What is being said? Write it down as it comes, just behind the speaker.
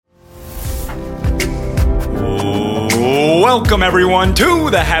Welcome, everyone, to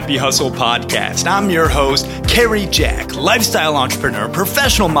the Happy Hustle Podcast. I'm your host, Cary Jack, lifestyle entrepreneur,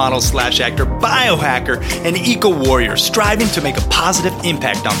 professional model / actor, biohacker, and eco-warrior, striving to make a positive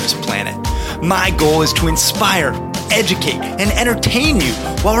impact on this planet. My goal is to inspire, educate, and entertain you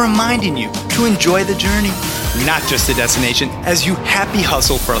while reminding you to enjoy the journey, not just the destination, as you happy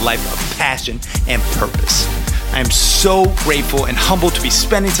hustle for a life of passion and purpose. I am so grateful and humbled to be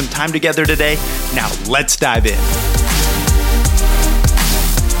spending some time together today. Now, let's dive in.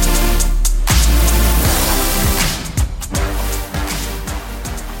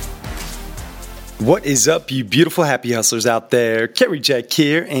 What is up, you beautiful happy hustlers out there? Cary Jack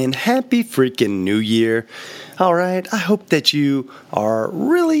here, and happy freaking New Year. All right, I hope that you are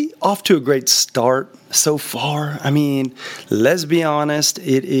really off to a great start so far. I mean, let's be honest,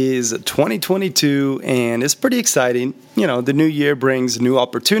 it is 2022 and it's pretty exciting. You know, the new year brings new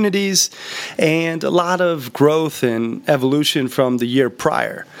opportunities and a lot of growth and evolution from the year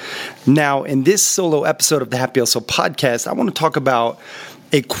prior. Now, in this solo episode of the Happy Hustle Podcast, I want to talk about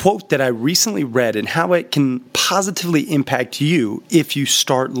a quote that I recently read and how it can positively impact you if you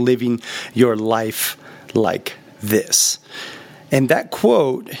start living your life like this. And that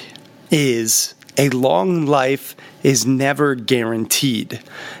quote is, "A long life is never guaranteed.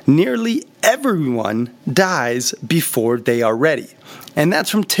 Nearly everyone dies before they are ready." And that's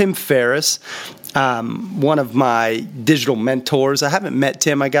from Tim Ferris, one of my digital mentors. I haven't met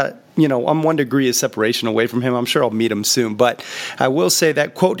Tim. I'm 1 degree of separation away from him. I'm sure I'll meet him soon. But I will say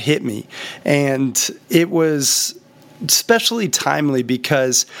that quote hit me. And it was especially timely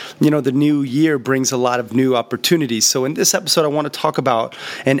because, the new year brings a lot of new opportunities. So in this episode, I want to talk about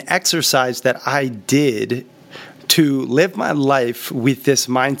an exercise that I did to live my life with this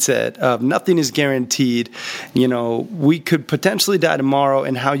mindset of nothing is guaranteed. We could potentially die tomorrow,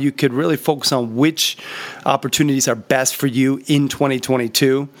 and how you could really focus on which opportunities are best for you in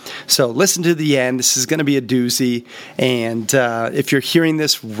 2022. So listen to the end. This is going to be a doozy. And if you're hearing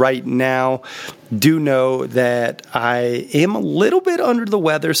this right now, do know that I am a little bit under the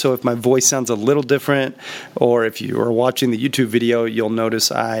weather, so if my voice sounds a little different, or if you are watching the YouTube video, you'll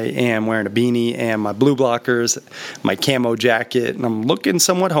notice I am wearing a beanie and my blue blockers, my camo jacket, and I'm looking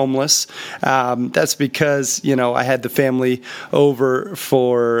somewhat homeless. That's because, I had the family over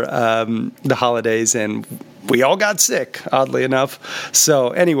for the holidays, and we all got sick, oddly enough.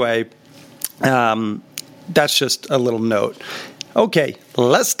 So anyway, that's just a little note. Okay,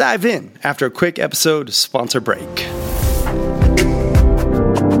 let's dive in after a quick episode sponsor break.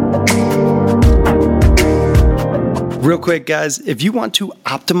 Real quick, guys, if you want to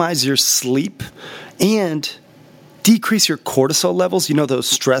optimize your sleep and decrease your cortisol levels, those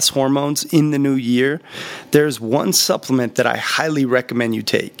stress hormones in the new year, there's one supplement that I highly recommend you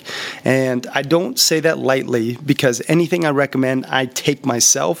take. And I don't say that lightly because anything I recommend, I take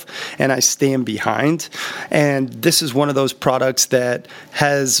myself and I stand behind. And this is one of those products that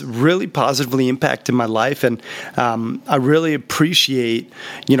has really positively impacted my life. And I really appreciate,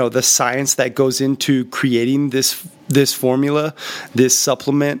 the science that goes into creating this formula, this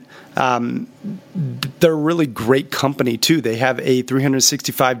supplement. They're a really great company too. They have a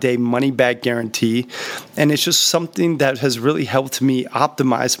 365-day money-back guarantee, and it's just something that has really helped me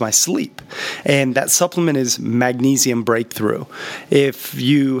optimize my sleep. And that supplement is Magnesium Breakthrough. If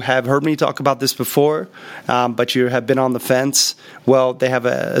you have heard me talk about this before, but you have been on the fence, well, they have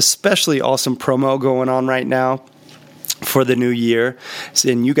a especially awesome promo going on right now for the new year,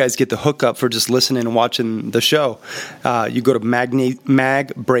 and you guys get the hookup for just listening and watching the show. You go to Mag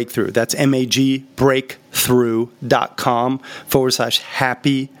Breakthrough. That's MAG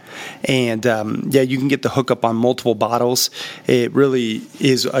breakthrough.com/happy. And you can get the hookup on multiple bottles. It really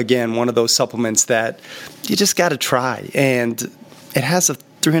is, again, one of those supplements that you just got to try. And it has a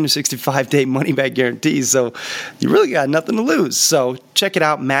 365-day money-back guarantee, so you really got nothing to lose. So check it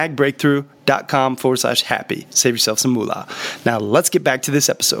out, magbreakthrough.com/happy. Save yourself some moolah. Now let's get back to this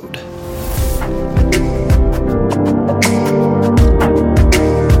episode.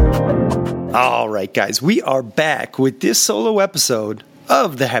 All right, guys, we are back with this solo episode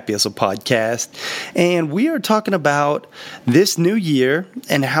of the Happy Hustle Podcast, and we are talking about this new year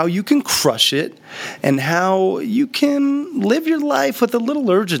and how you can crush it and how you can live your life with a little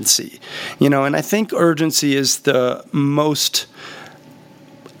urgency, and I think urgency is the most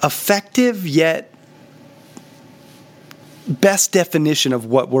effective yet best definition of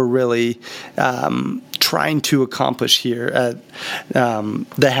what we're really trying to accomplish here at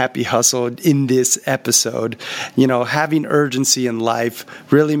the Happy Hustle in this episode. Having urgency in life,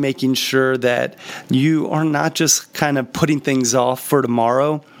 really making sure that you are not just kind of putting things off for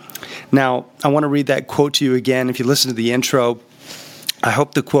tomorrow. Now, I want to read that quote to you again. If you listen to the intro, I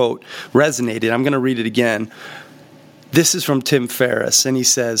hope the quote resonated. I'm going to read it again. This is from Tim Ferris, and he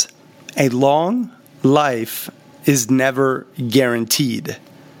says, "A long life is never guaranteed.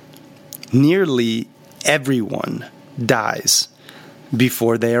 Nearly everyone dies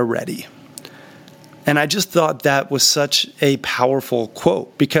before they are ready." And I just thought that was such a powerful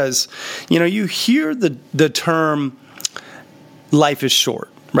quote because, you hear the term life is short,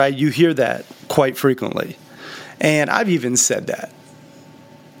 right? You hear that quite frequently. And I've even said that.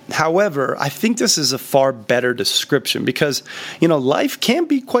 However, I think this is a far better description because, life can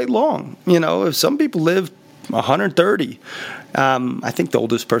be quite long. If some people live 130, I think the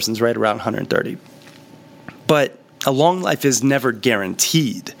oldest person's right around 130. But a long life is never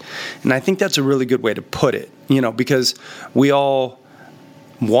guaranteed. And I think that's a really good way to put it, because we all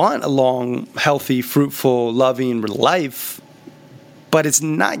want a long, healthy, fruitful, loving life, but it's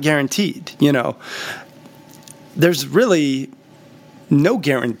not guaranteed. There's really no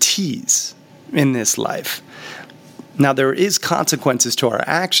guarantees in this life. Now, there is consequences to our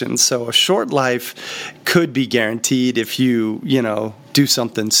actions, so a short life could be guaranteed if you, do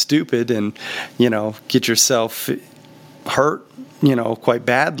something stupid and, get yourself hurt, quite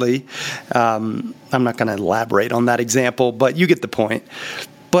badly. I'm not going to elaborate on that example, but you get the point.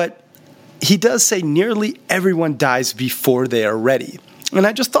 But he does say nearly everyone dies before they are ready. And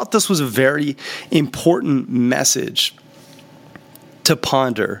I just thought this was a very important message to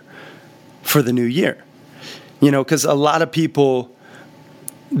ponder for the new year. Because a lot of people,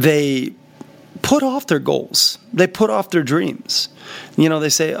 they put off their goals. They put off their dreams. They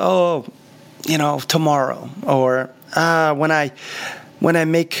say, tomorrow, or when I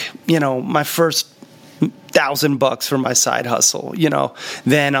make, my first $1,000 for my side hustle,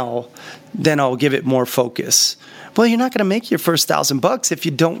 then I'll give it more focus. Well, you're not going to make your first $1,000 if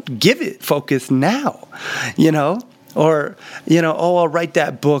you don't give it focus now, Or, I'll write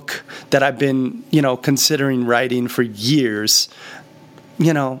that book that I've been, considering writing for years,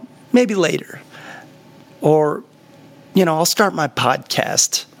 maybe later. Or, I'll start my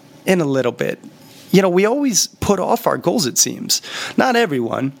podcast in a little bit. We always put off our goals, it seems. Not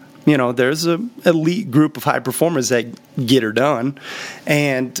everyone. There's an elite group of high performers that get her done.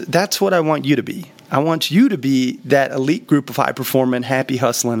 And that's what I want you to be. I want you to be that elite group of high performing, happy,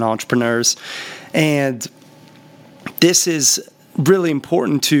 hustling entrepreneurs. And this is really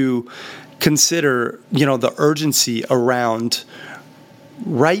important to consider, the urgency around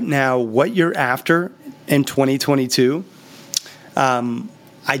right now, what you're after in 2022.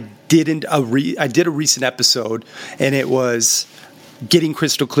 I did a recent episode, and it was getting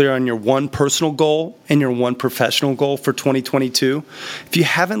crystal clear on your one personal goal and your one professional goal for 2022. If you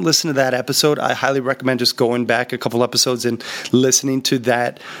haven't listened to that episode, I highly recommend just going back a couple episodes and listening to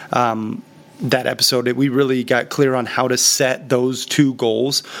that episode. We really got clear on how to set those two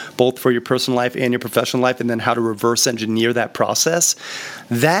goals, both for your personal life and your professional life, and then how to reverse engineer that process.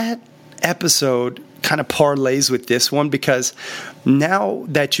 That episode kind of parlays with this one because now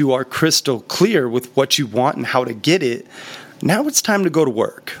that you are crystal clear with what you want and how to get it, now it's time to go to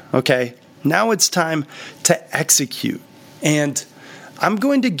work, okay? Now it's time to execute. And I'm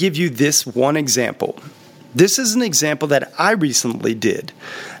going to give you this one example. This is an example that I recently did.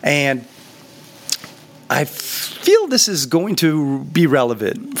 And I feel this is going to be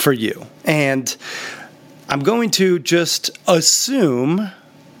relevant for you. And I'm going to just assume,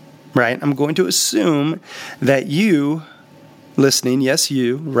 right? I'm going to assume that you listening, yes,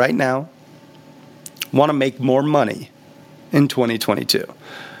 you, right now, want to make more money in 2022.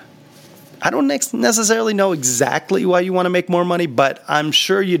 I don't necessarily know exactly why you want to make more money, but I'm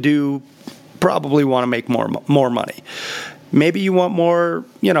sure you do probably want to make more money. Maybe you want more,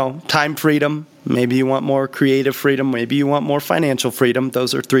 time freedom. Maybe you want more creative freedom. Maybe you want more financial freedom.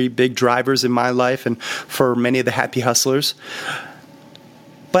 Those are three big drivers in my life and for many of the happy hustlers.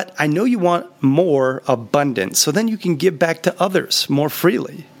 But I know you want more abundance, so then you can give back to others more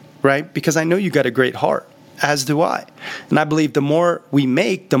freely, right? Because I know you got a great heart, as do I. And I believe the more we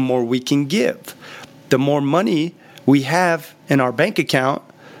make, the more we can give. The more money we have in our bank account,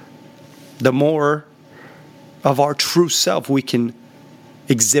 the more of our true self we can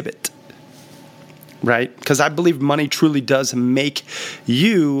exhibit, right? Because I believe money truly does make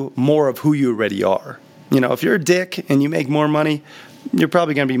you more of who you already are. If you're a dick and you make more money, you're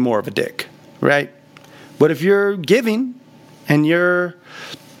probably going to be more of a dick, right? But if you're giving and you're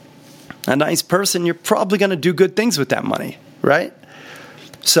a nice person, you're probably going to do good things with that money, right?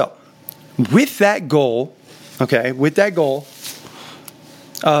 So, with that goal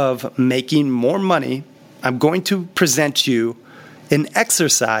of making more money, I'm going to present you an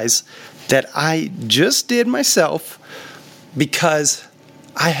exercise that I just did myself because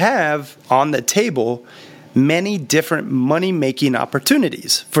I have on the table many different money-making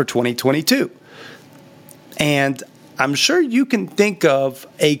opportunities for 2022. And I'm sure you can think of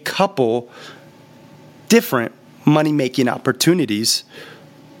a couple different money-making opportunities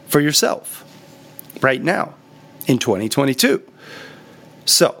for yourself right now in 2022.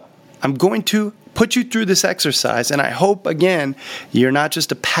 So I'm going to put you through this exercise, and I hope, again, you're not just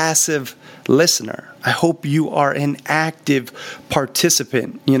a passive listener. I hope you are an active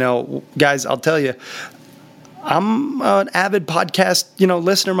participant. Guys, I'll tell you, I'm an avid podcast,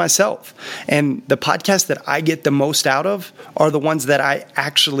 listener myself. And the podcasts that I get the most out of are the ones that I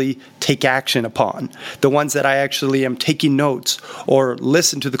actually take action upon. The ones that I actually am taking notes or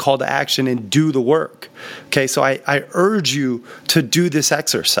listen to the call to action and do the work. Okay, so I urge you to do this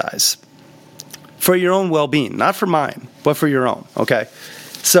exercise for your own well-being, not for mine, but for your own. Okay,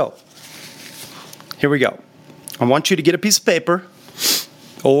 so here we go. I want you to get a piece of paper,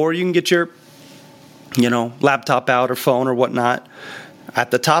 or you can get your laptop out or phone or whatnot.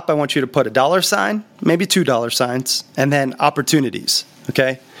 At the top, I want you to put $, maybe $2, and then opportunities,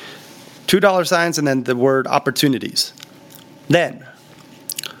 okay? $2 and then the word opportunities. Then,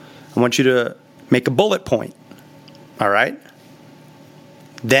 I want you to make a bullet point, all right?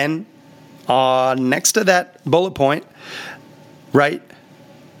 Then, next to that bullet point, write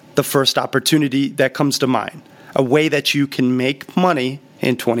the first opportunity that comes to mind, a way that you can make money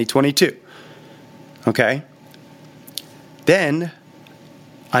in 2022. Okay? Then,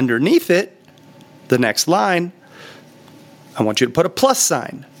 underneath it, the next line, I want you to put a plus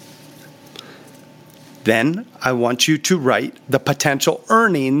sign. Then, I want you to write the potential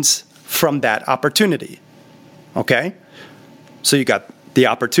earnings from that opportunity. Okay? So you got the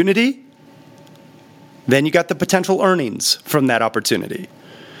opportunity, then you got the potential earnings from that opportunity.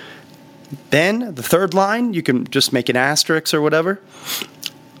 Then, the third line, you can just make an asterisk or whatever.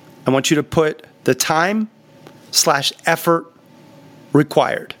 I want you to put the time/effort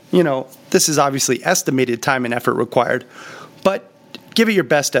required. This is obviously estimated time and effort required, but give it your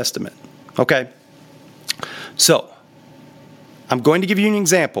best estimate, okay? So, I'm going to give you an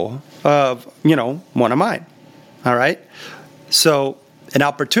example of, one of mine, all right? So, an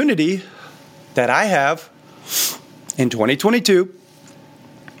opportunity that I have in 2022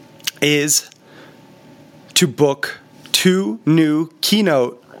 is to book 2 new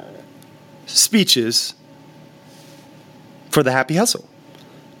keynote speeches for the Happy Hustle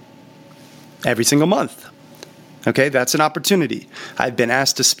every single month. Okay, that's an opportunity. I've been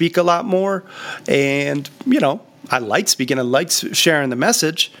asked to speak a lot more, and I like speaking. I like sharing the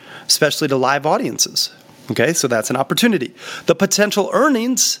message, especially to live audiences. Okay, so that's an opportunity. The potential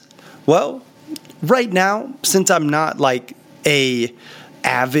earnings, well, right now, since I'm not like a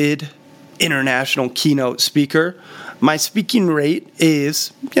avid international keynote speaker, my speaking rate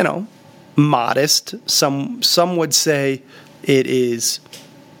is, modest. Some would say it is,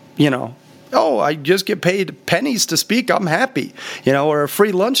 I just get paid pennies to speak, I'm happy, or a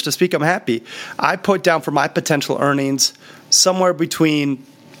free lunch to speak, I'm happy. I put down for my potential earnings somewhere between,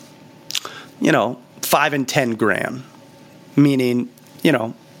 5 and 10 grand, meaning,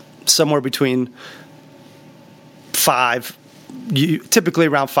 somewhere between typically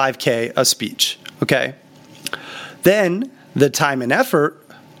around 5K a speech, okay? Then the time and effort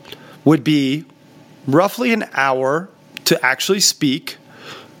would be roughly an hour to actually speak,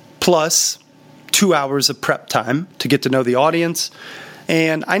 plus 2 hours of prep time to get to know the audience.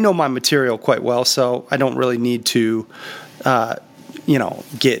 And I know my material quite well, so I don't really need to,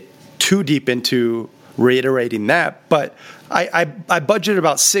 get too deep into reiterating that. But I budgeted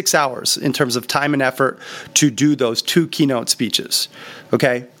about 6 hours in terms of time and effort to do those 2 keynote speeches.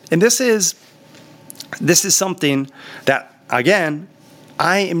 Okay, and this is something that, again,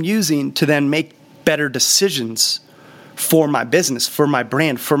 I am using to then make better decisions for my business, for my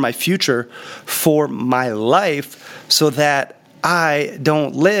brand, for my future, for my life, so that I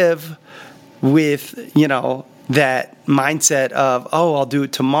don't live with, that mindset of, I'll do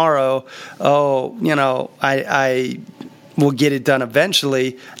it tomorrow. I will get it done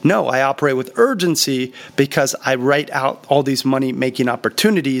eventually. No, I operate with urgency because I write out all these money-making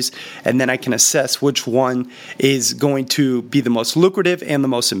opportunities, and then I can assess which one is going to be the most lucrative and the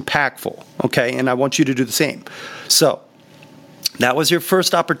most impactful, okay? And I want you to do the same. So that was your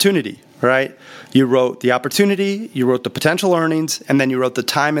first opportunity, right? You wrote the opportunity, you wrote the potential earnings, and then you wrote the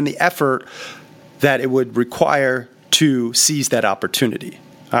time and the effort that it would require to seize that opportunity,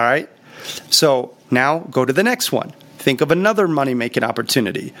 all right? So now go to the next one. Think of another money-making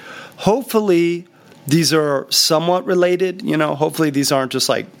opportunity. Hopefully, these are somewhat related. Hopefully these aren't just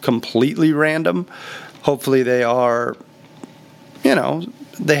like completely random. Hopefully they are,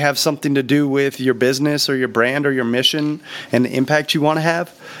 they have something to do with your business or your brand or your mission and the impact you want to have.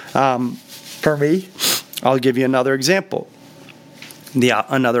 For me, I'll give you another example.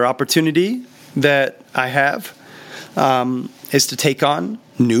 Another opportunity that I have is to take on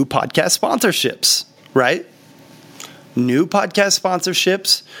new podcast sponsorships, right? New podcast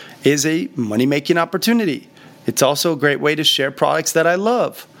sponsorships is a money-making opportunity. It's also a great way to share products that I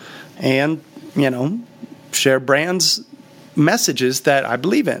love and, share brands' messages that I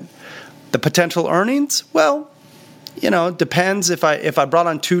believe in. The potential earnings, well, it depends. If I brought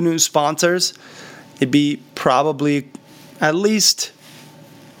on 2 new sponsors, it'd be probably at least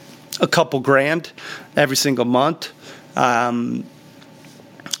a couple grand every single month.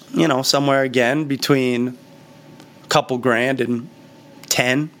 Somewhere again between a couple grand and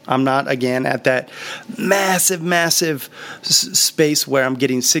 10. I'm not, again, at that massive space where I'm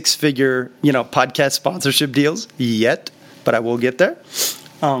getting 6-figure, podcast sponsorship deals yet, but I will get there.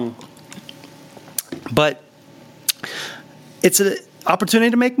 But it's an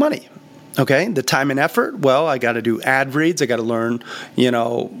opportunity to make money. Okay, the time and effort, well, I got to do ad reads. I got to learn,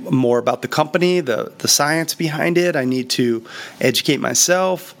 more about the company, the science behind it. I need to educate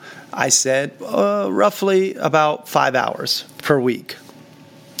myself. I said roughly about 5 hours per week.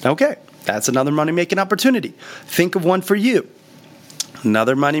 Okay, that's another money-making opportunity. Think of one for you.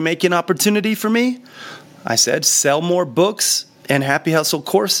 Another money-making opportunity for me, I said sell more books and Happy Hustle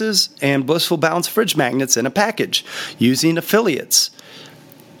courses and Blissful Balance fridge magnets in a package using affiliates.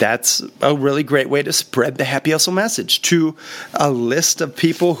 That's a really great way to spread the Happy Hustle message to a list of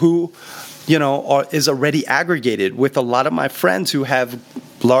people who, is already aggregated with a lot of my friends who have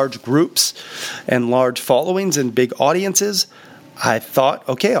large groups and large followings and big audiences. I thought,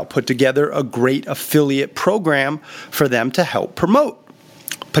 okay, I'll put together a great affiliate program for them to help promote.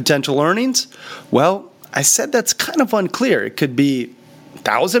 Potential earnings? Well, I said that's kind of unclear. It could be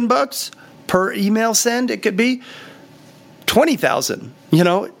 $1,000 per email send. It could be 20,000.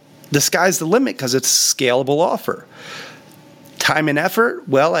 The sky's the limit because it's a scalable offer. Time and effort,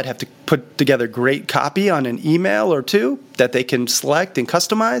 well, I'd have to put together great copy on an email or 2 that they can select and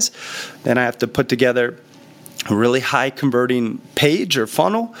customize. Then I have to put together a really high converting page or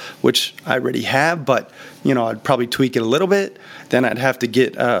funnel, which I already have, but I'd probably tweak it a little bit. Then I'd have to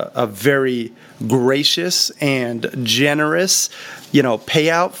get a very gracious and generous,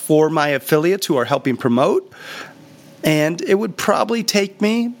 payout for my affiliates who are helping promote. And it would probably take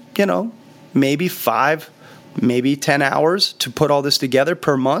me, maybe 5, maybe 10 hours to put all this together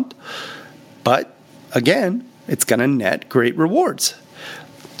per month. But again, it's going to net great rewards.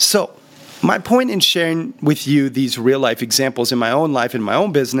 So my point in sharing with you these real life examples in my own life, in my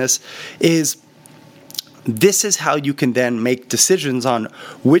own business, is this is how you can then make decisions on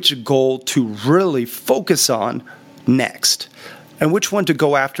which goal to really focus on next and which one to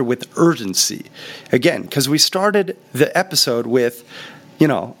go after with urgency. Again, because we started the episode with,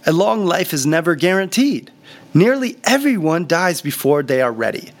 a long life is never guaranteed. Nearly everyone dies before they are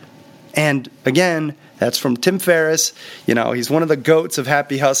ready. And again, that's from Tim Ferris. He's one of the goats of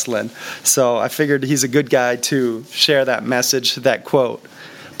happy hustling. So I figured he's a good guy to share that message, that quote.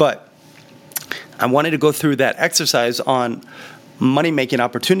 But I wanted to go through that exercise on money-making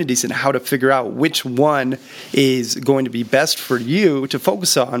opportunities and how to figure out which one is going to be best for you to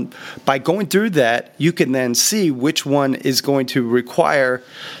focus on. By going through that, you can then see which one is going to require,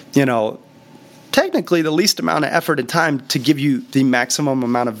 technically the least amount of effort and time to give you the maximum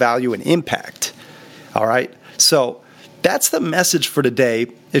amount of value and impact. All right? So that's the message for today.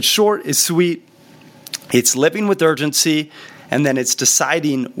 It's short, it's sweet, it's living with urgency, and then it's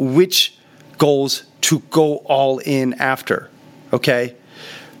deciding which goals to go all in after. Okay?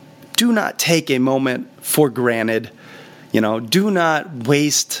 Do not take a moment for granted. Do not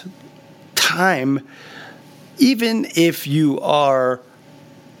waste time, even if you are,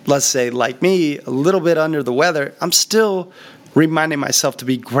 let's say, like me, a little bit under the weather. I'm still reminding myself to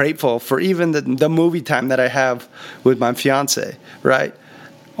be grateful for even the movie time that I have with my fiance, right?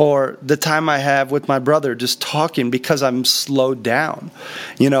 Or the time I have with my brother just talking because I'm slowed down.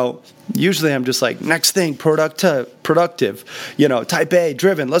 Usually I'm just like, next thing, productive, type A,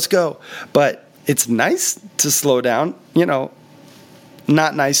 driven, let's go. But it's nice to slow down,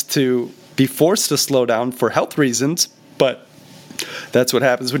 not nice to be forced to slow down for health reasons, but that's what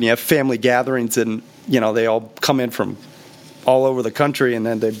happens when you have family gatherings and, they all come in from all over the country and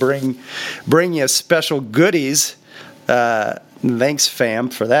then they bring you special goodies. Thanks, fam,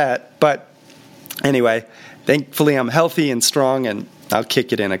 for that. But anyway, thankfully I'm healthy and strong and I'll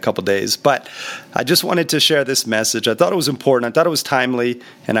kick it in a couple days. But I just wanted to share this message. I thought it was important. I thought it was timely.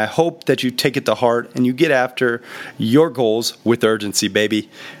 And I hope that you take it to heart and you get after your goals with urgency, baby.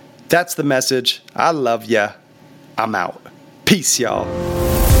 That's the message. I love ya. I'm out. Peace, y'all.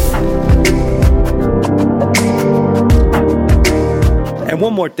 And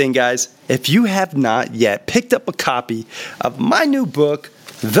one more thing, guys. If you have not yet picked up a copy of my new book,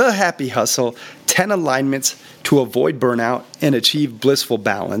 The Happy Hustle, 10 Alignments to Avoid Burnout and Achieve Blissful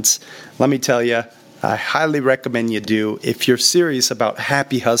Balance, let me tell you, I highly recommend you do if you're serious about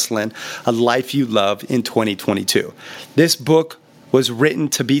happy hustling a life you love in 2022. This book was written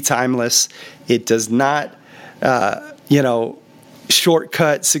to be timeless. It does not,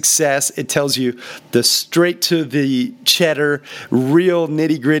 shortcut success. It tells you the straight to the cheddar, real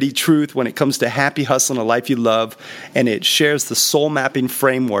nitty-gritty truth when it comes to happy hustling a life you love. And it shares the soul mapping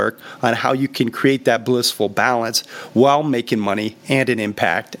framework on how you can create that blissful balance while making money and an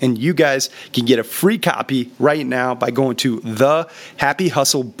impact. And you guys can get a free copy right now by going to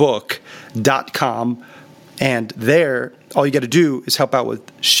thehappyhustlebook.com. And there, all you got to do is help out with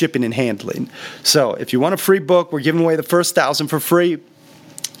shipping and handling. So if you want a free book, we're giving away the first 1,000 for free.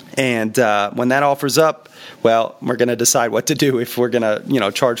 And when that offer's up, well, we're going to decide what to do if we're going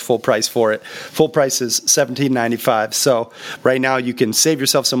to, charge full price for it. Full price is $17.95. So right now you can save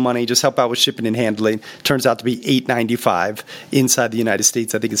yourself some money. Just help out with shipping and handling. Turns out to be $8.95 inside the United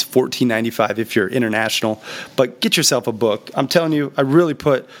States. I think it's $14.95 if you're international. But get yourself a book. I'm telling you, I really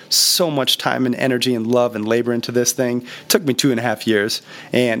put so much time and energy and love and labor into this thing. It took me 2.5 years.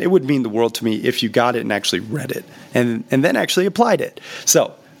 And it would mean the world to me if you got it and actually read it and then actually applied it.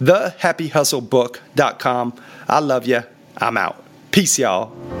 So thehappyhustlebook.com. I love you. I'm out. Peace,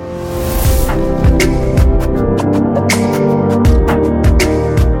 y'all.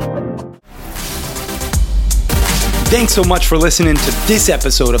 Thanks so much for listening to this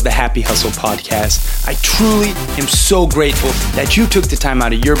episode of the Happy Hustle Podcast. I truly am so grateful that you took the time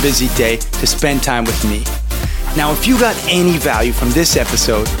out of your busy day to spend time with me. Now, if you got any value from this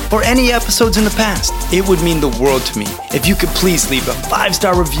episode or any episodes in the past, it would mean the world to me if you could please leave a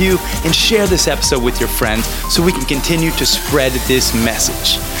 5-star review and share this episode with your friends so we can continue to spread this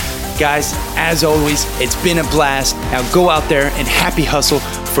message. Guys, as always, it's been a blast. Now go out there and happy hustle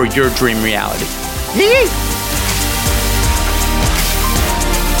for your dream reality. Yee!